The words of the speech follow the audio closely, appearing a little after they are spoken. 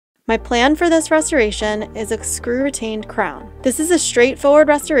My plan for this restoration is a screw-retained crown. This is a straightforward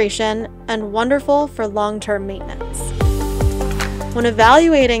restoration and wonderful for long-term maintenance. When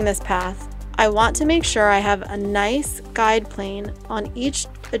evaluating this path, I want to make sure I have a nice guide plane on each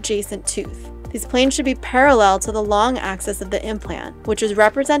adjacent tooth. These planes should be parallel to the long axis of the implant, which is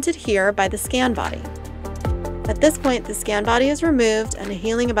represented here by the scan body. At this point, the scan body is removed and a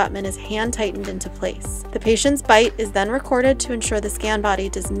healing abutment is hand tightened into place. The patient's bite is then recorded to ensure the scan body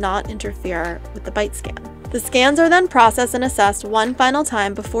does not interfere with the bite scan. The scans are then processed and assessed one final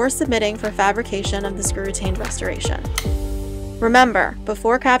time before submitting for fabrication of the screw-retained restoration. Remember,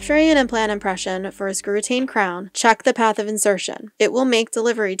 before capturing an implant impression for a screw-retained crown, check the path of insertion. It will make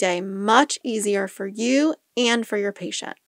delivery day much easier for you and for your patient.